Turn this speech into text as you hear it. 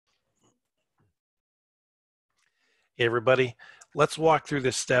Hey everybody, let's walk through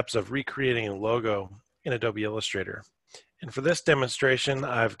the steps of recreating a logo in Adobe Illustrator. And for this demonstration,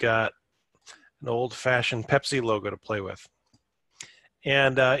 I've got an old-fashioned Pepsi logo to play with.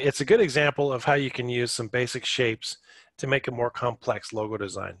 And it's a good example of how you can use some basic shapes to make a more complex logo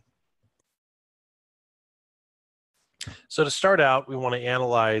design. So to start out, we want to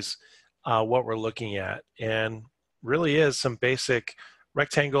analyze what we're looking at. And really is some basic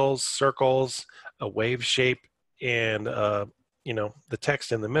rectangles, circles, a wave shape, and the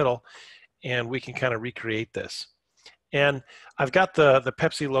text in the middle, and we can kind of recreate this. And I've got the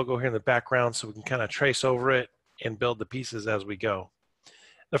Pepsi logo here in the background, so we can kind of trace over it and build the pieces as we go.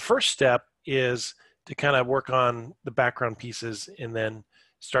 The first step is to kind of work on the background pieces and then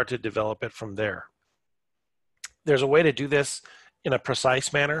start to develop it from there. There's a way to do this in a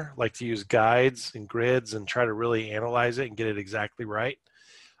precise manner, like to use guides and grids and try to really analyze it and get it exactly right.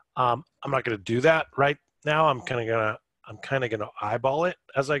 I'm not going to do that right now. I'm kind of gonna eyeball it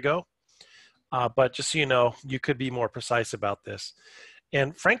as I go. But just so you know, you could be more precise about this.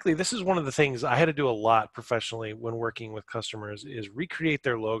 And frankly, this is one of the things I had to do a lot professionally when working with customers is recreate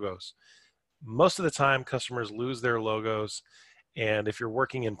their logos. Most of the time, customers lose their logos. And if you're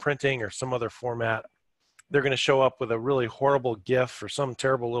working in printing or some other format, they're going to show up with a really horrible GIF or some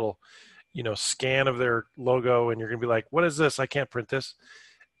terrible little, scan of their logo. And you're going to be like, what is this? I can't print this.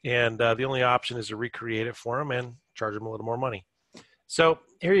 And the only option is to recreate it for them and charge them a little more money. So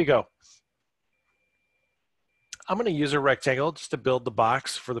here you go. I'm going to use a rectangle just to build the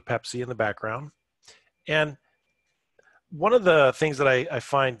box for the Pepsi in the background. And one of the things that I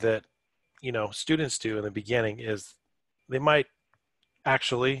find that, students do in the beginning is they might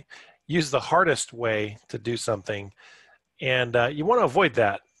actually use the hardest way to do something. And you want to avoid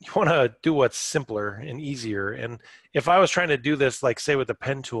that. You want to do what's simpler and easier. And if I was trying to do this, like say with a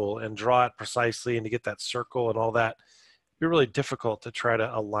pen tool and draw it precisely and to get that circle and all that, it'd be really difficult to try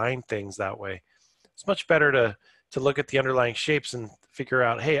to align things that way. It's much better to look at the underlying shapes and figure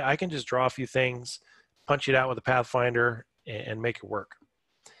out, hey, I can just draw a few things, punch it out with a Pathfinder, and make it work.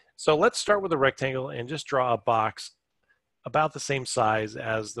 So let's start with a rectangle and just draw a box about the same size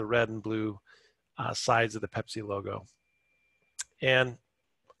as the red and blue sides of the Pepsi logo. And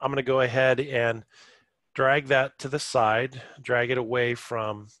I'm going to go ahead and drag that to the side, drag it away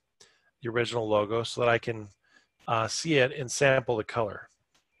from the original logo so that I can see it and sample the color.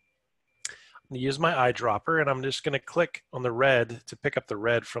 I'm going to use my eyedropper and I'm just going to click on the red to pick up the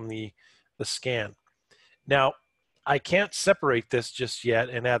red from the scan. Now, I can't separate this just yet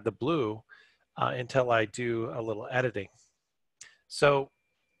and add the blue until I do a little editing. So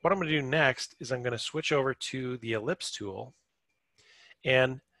what I'm going to do next is I'm going to switch over to the ellipse tool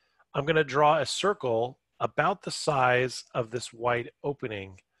and I'm going to draw a circle about the size of this white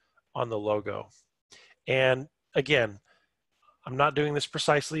opening on the logo. And again, I'm not doing this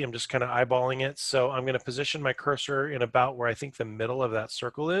precisely. I'm just kind of eyeballing it. So I'm going to position my cursor in about where I think the middle of that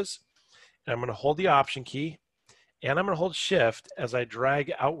circle is. And I'm going to hold the Option key and I'm going to hold Shift as I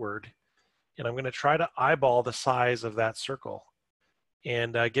drag outward. And I'm going to try to eyeball the size of that circle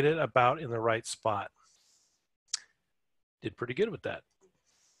and get it about in the right spot. Did pretty good with that.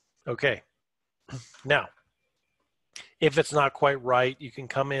 Okay, now, if it's not quite right, you can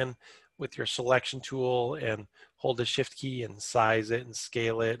come in with your selection tool and hold the Shift key and size it and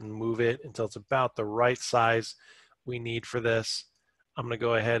scale it and move it until it's about the right size we need for this. I'm going to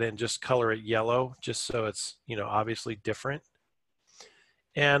go ahead and just color it yellow just so it's, obviously different.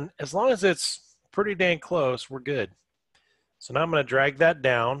 And as long as it's pretty dang close, we're good. So now I'm going to drag that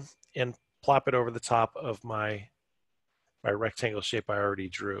down and plop it over the top of my rectangle shape I already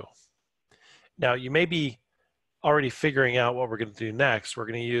drew. Now you may be already figuring out what we're going to do next. We're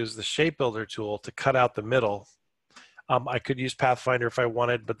going to use the Shape Builder tool to cut out the middle. I could use Pathfinder if I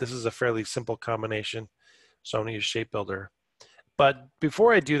wanted, but this is a fairly simple combination. So I'm going to use Shape Builder. But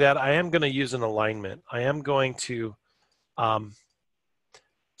before I do that, I am going to use an alignment. I am going to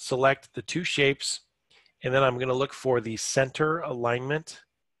select the two shapes, and then I'm going to look for the center alignment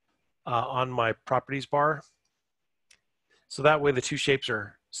on my properties bar. So that way the two shapes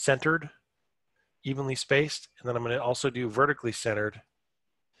are centered, evenly spaced, and then I'm going to also do vertically centered.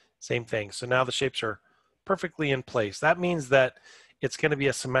 Same thing. So now the shapes are perfectly in place. That means that it's going to be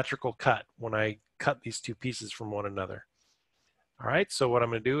a symmetrical cut when I cut these two pieces from one another. All right, so what I'm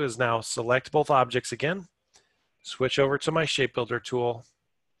going to do is now select both objects again, switch over to my Shape Builder tool,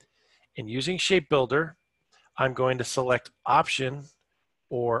 and using Shape Builder, I'm going to select Option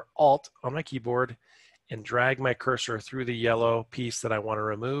or Alt on my keyboard and drag my cursor through the yellow piece that I want to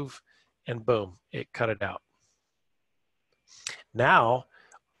remove, and boom, it cut it out. Now,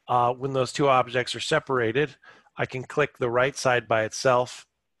 when those two objects are separated, I can click the right side by itself,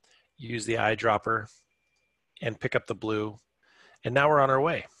 use the eyedropper, and pick up the blue. And now we're on our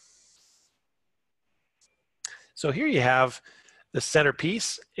way. So here you have the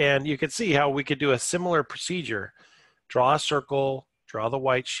centerpiece, and you can see how we could do a similar procedure. Draw a circle, draw the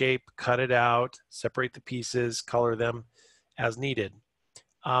white shape, cut it out, separate the pieces, color them as needed.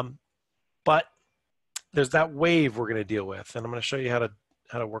 But there's that wave we're going to deal with, and I'm going to show you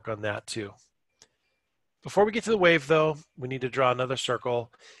how to work on that too. Before we get to the wave though, we need to draw another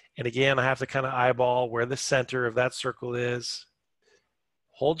circle. And again, I have to kind of eyeball where the center of that circle is.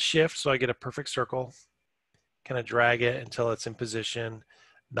 Hold shift so I get a perfect circle. Kind of drag it until it's in position.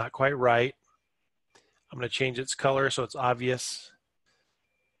 Not quite right. I'm going to change its color so it's obvious.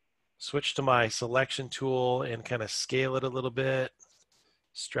 Switch to my selection tool and kind of scale it a little bit.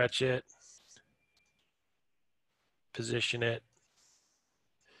 Stretch it. Position it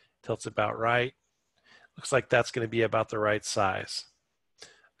till it's about right. Looks like that's going to be about the right size.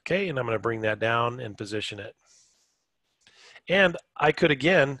 Okay, and I'm going to bring that down and position it. And I could,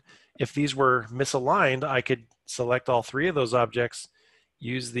 again, if these were misaligned, I could select all three of those objects,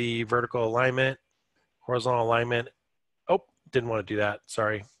 use the vertical alignment, horizontal alignment. Oh, didn't want to do that,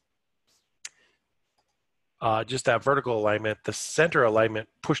 sorry. Just that vertical alignment, the center alignment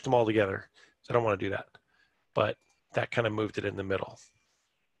pushed them all together. So I don't want to do that, but that kind of moved it in the middle.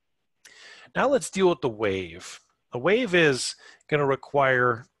 Now let's deal with the wave. The wave is going to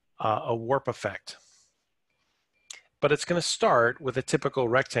require a warp effect, but it's going to start with a typical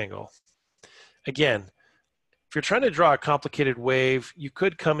rectangle. Again, if you're trying to draw a complicated wave, you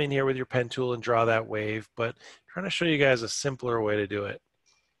could come in here with your pen tool and draw that wave, but I'm trying to show you guys a simpler way to do it.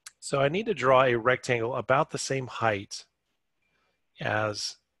 So I need to draw a rectangle about the same height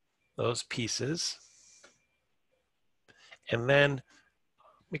as those pieces, and then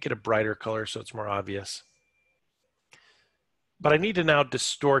make it a brighter color so it's more obvious. But I need to now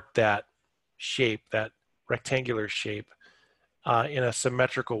distort that shape, that rectangular shape, in a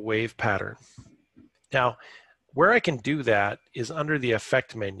symmetrical wave pattern. Now, where I can do that is under the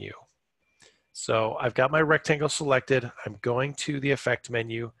Effect menu. So I've got my rectangle selected. I'm going to the Effect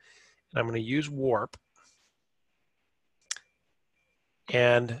menu, and I'm going to use Warp.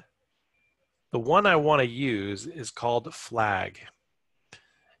 And the one I want to use is called Flag.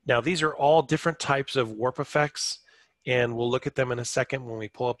 Now, these are all different types of warp effects, and we'll look at them in a second when we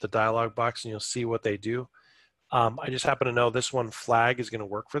pull up the dialog box, and you'll see what they do. I just happen to know this one, Flag, is going to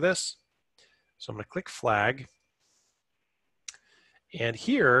work for this. So I'm going to click Flag. And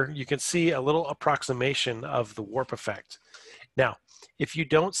here you can see a little approximation of the warp effect. Now, if you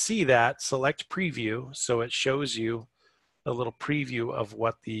don't see that, select Preview so it shows you a little preview of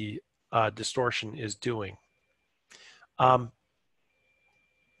what the distortion is doing.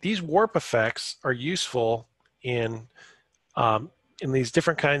 These warp effects are useful in these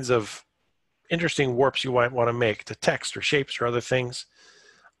different kinds of interesting warps you might want to make to text or shapes or other things.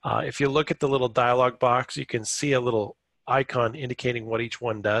 If you look at the little dialog box, you can see a little icon indicating what each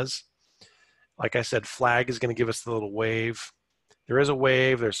one does. Like I said, Flag is going to give us the little wave. There is a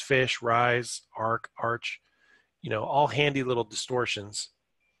wave, there's fish, rise, arc, arch, all handy little distortions.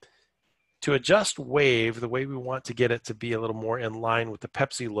 To adjust wave, the way we want to get it to be a little more in line with the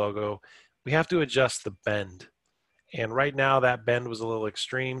Pepsi logo, we have to adjust the bend. And right now that bend was a little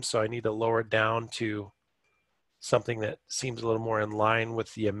extreme, so I need to lower it down to something that seems a little more in line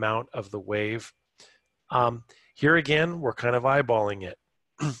with the amount of the wave. Here again, we're kind of eyeballing it.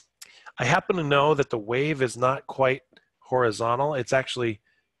 I happen to know that the wave is not quite horizontal. It's actually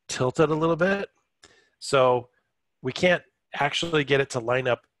tilted a little bit. So we can't actually get it to line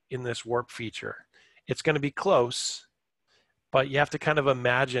up in this warp feature. It's going to be close, but you have to kind of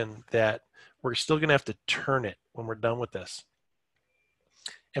imagine that we're still going to have to turn it when we're done with this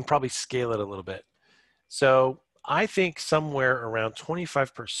and probably scale it a little bit. So I think somewhere around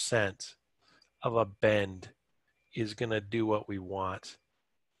 25% of a bend is going to do what we want.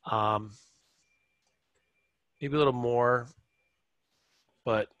 Maybe a little more,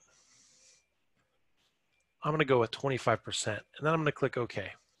 but I'm going to go with 25%, and then I'm going to click OK.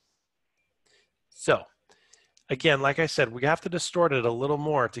 So again, like I said, we have to distort it a little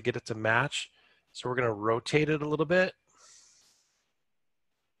more to get it to match. So we're going to rotate it a little bit.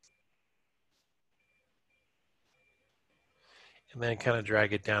 And then kind of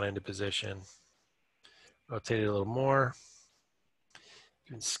drag it down into position. Rotate it a little more.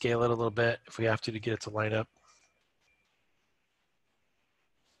 You can scale it a little bit if we have to get it to line up.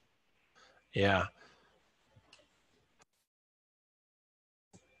 Yeah.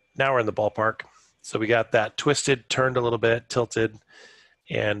 Now we're in the ballpark. So we got that twisted, turned a little bit, tilted,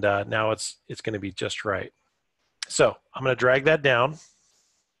 and now it's going to be just right. So I'm going to drag that down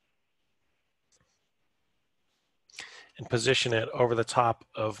and position it over the top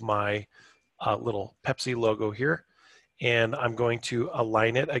of my little Pepsi logo here. And I'm going to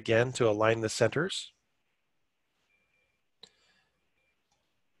align it again to align the centers.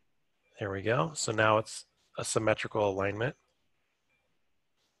 There we go. So now it's a symmetrical alignment.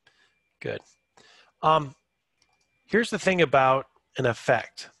 Good. Here's the thing about an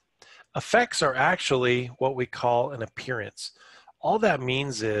effect. Effects are actually what we call an appearance. All that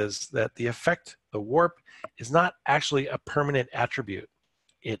means is that the effect, the warp, is not actually a permanent attribute.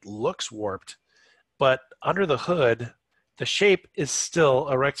 It looks warped, but under the hood, the shape is still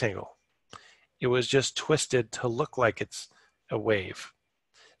a rectangle. It was just twisted to look like it's a wave.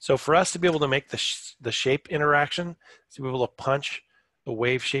 So for us to be able to make the shape interaction, to be able to punch the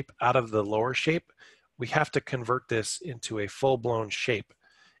wave shape out of the lower shape, we have to convert this into a full-blown shape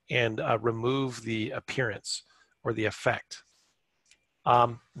and remove the appearance or the effect.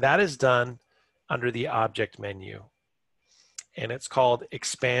 That is done under the object menu, and it's called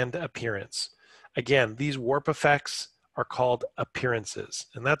expand appearance. Again, these warp effects are called appearances,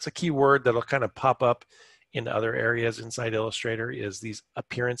 and that's a key word that'll kind of pop up in other areas inside Illustrator is these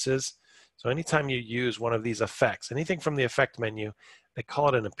appearances. So anytime you use one of these effects, anything from the effect menu, they call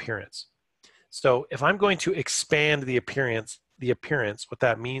it an appearance. So if I'm going to expand the appearance, what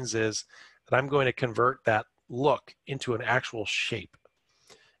that means is that I'm going to convert that look into an actual shape.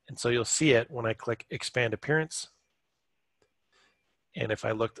 And so you'll see it when I click expand appearance. And if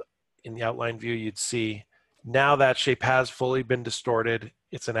I looked in the outline view, you'd see now that shape has fully been distorted.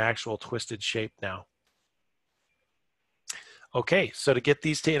 It's an actual twisted shape now. Okay, so to get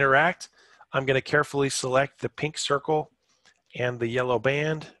these to interact, I'm going to carefully select the pink circle and the yellow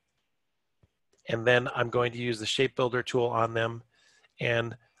band, and then I'm going to use the shape builder tool on them.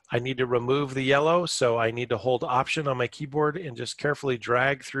 And I need to remove the yellow, so I need to hold Option on my keyboard and just carefully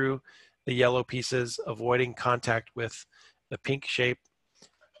drag through the yellow pieces, avoiding contact with the pink shape.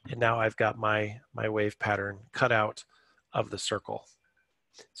 And now I've got my wave pattern cut out of the circle.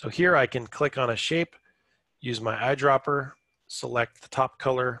 So here I can click on a shape, use my eyedropper, select the top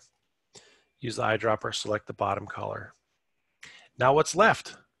color, use the eyedropper, select the bottom color. Now what's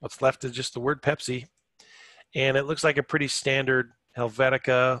left? What's left is just the word Pepsi, and it looks like a pretty standard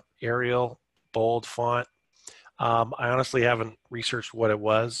Helvetica, Arial, bold font. I honestly haven't researched what it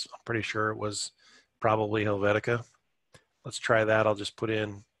was. I'm pretty sure it was probably Helvetica. Let's try that. I'll just put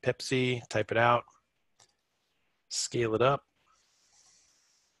in Pepsi, type it out, scale it up,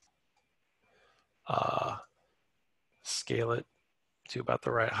 scale it to about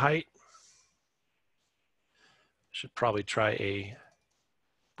the right height. Should probably try a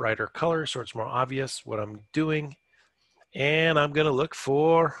brighter color so it's more obvious what I'm doing. And I'm going to look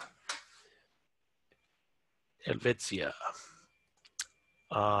for Helvetia.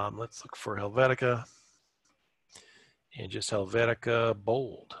 Let's look for Helvetica and just Helvetica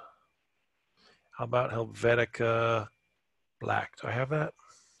bold. How about Helvetica black? Do I have that?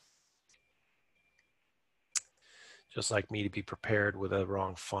 Just like me to be prepared with a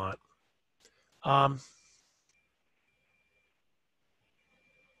wrong font.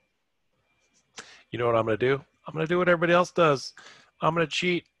 You know what I'm going to do? I'm going to do what everybody else does. I'm going to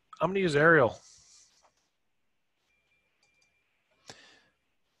cheat. I'm going to use Arial.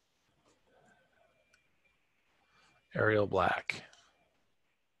 Arial black.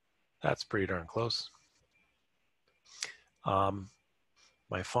 That's pretty darn close.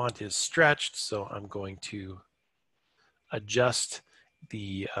 My font is stretched, so I'm going to adjust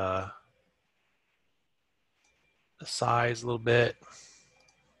the size a little bit.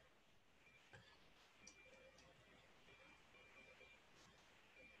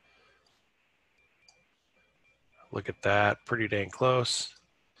 Look at that, pretty dang close.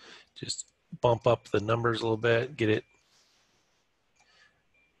 Just bump up the numbers a little bit, get it.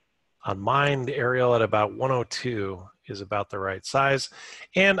 On mine, the Arial at about 102 is about the right size.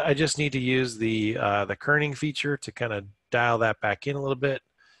 And I just need to use the kerning feature to kind of dial that back in a little bit.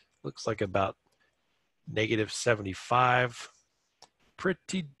 Looks like about -75.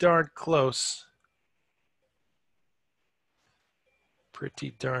 Pretty darn close.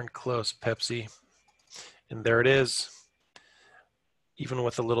 Pretty darn close, Pepsi. And there it is. Even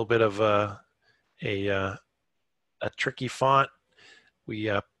with a little bit of a tricky font,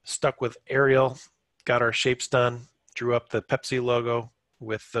 we stuck with Arial, got our shapes done, drew up the Pepsi logo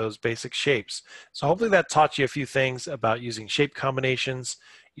with those basic shapes. So hopefully that taught you a few things about using shape combinations,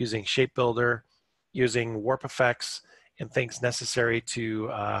 using Shape Builder, using warp effects, and things necessary to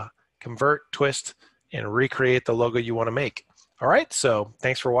convert, twist, and recreate the logo you want to make. All right, so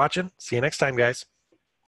thanks for watching. See you next time, guys.